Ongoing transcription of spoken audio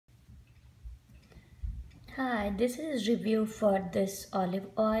Hi, this is review for this olive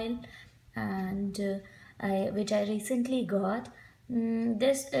oil and which I recently got.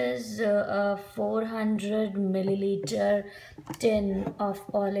 This is a 400 milliliter tin of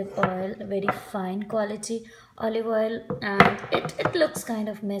olive oil, very fine quality olive oil, and it looks kind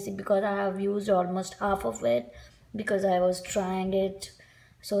of messy because I have used almost half of it because I was trying it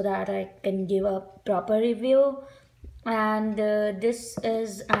so that I can give a proper review. And this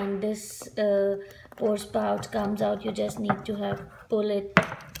pour spout comes out. You just need to have pull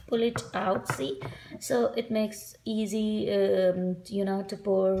it out, see, so it makes easy, to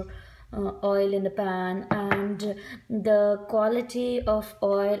pour oil in the pan. And the quality of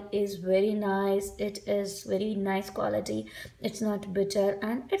oil is very nice. It is very nice quality. It's not bitter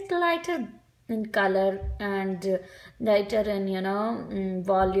and it's lighter in color and lighter in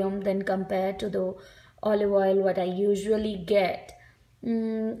volume than compared to the olive oil what I usually get.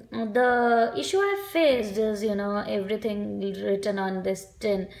 The issue I faced is, everything written on this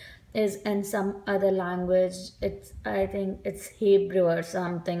tin is in some other language. I think it's Hebrew or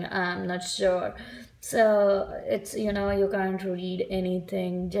something. I'm not sure. So it's, you can't read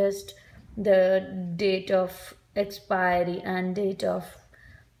anything, just the date of expiry and date of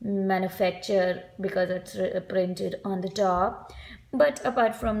manufacture because it's printed on the top. But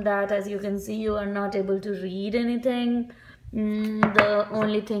apart from that, as you can see, you are not able to read anything. The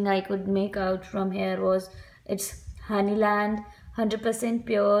only thing I could make out from here was it's Honeyland, 100%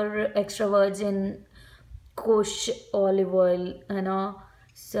 pure extra virgin kosher olive oil,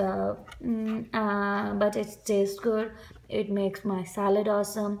 So, but it tastes good. It makes my salad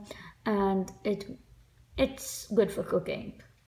awesome, and it's good for cooking.